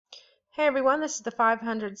Hey everyone, this is the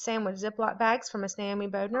 500 sandwich Ziploc bags from Miss Naomi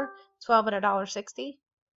Bodner, 12 at $1.60.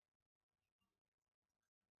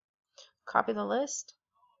 Copy the list.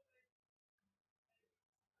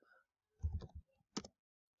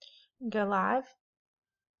 Go live.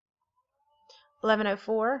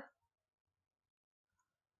 11:04.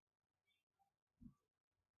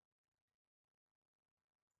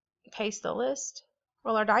 Paste the list.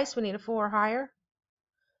 Roll our dice. We need a 4 or higher.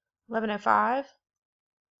 11:05.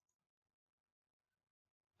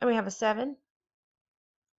 And we have a 7.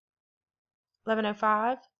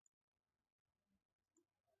 11:05.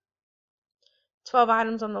 12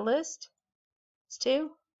 items on the list. It's 2,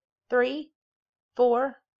 3,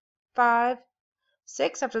 4, 5,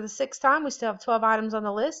 6. After the 6th time, we still have 12 items on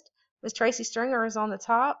the list. Miss Tracy Stringer is on the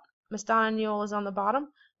top. Miss Donna Newell is on the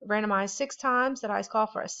bottom. Randomized 6 times. The dice call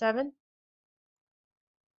for a 7.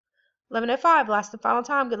 11:05, last and final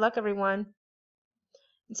time. Good luck, everyone.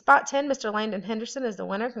 In spot 10, Mr. Landon Henderson is the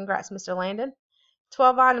winner. Congrats, Mr. Landon.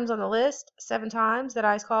 12 items on the list, 7 times. The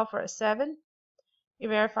dice call for a 7. Your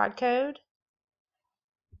verified code.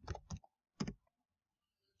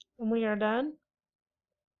 And we are done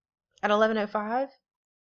at 11:05.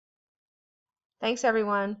 Thanks,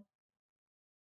 everyone.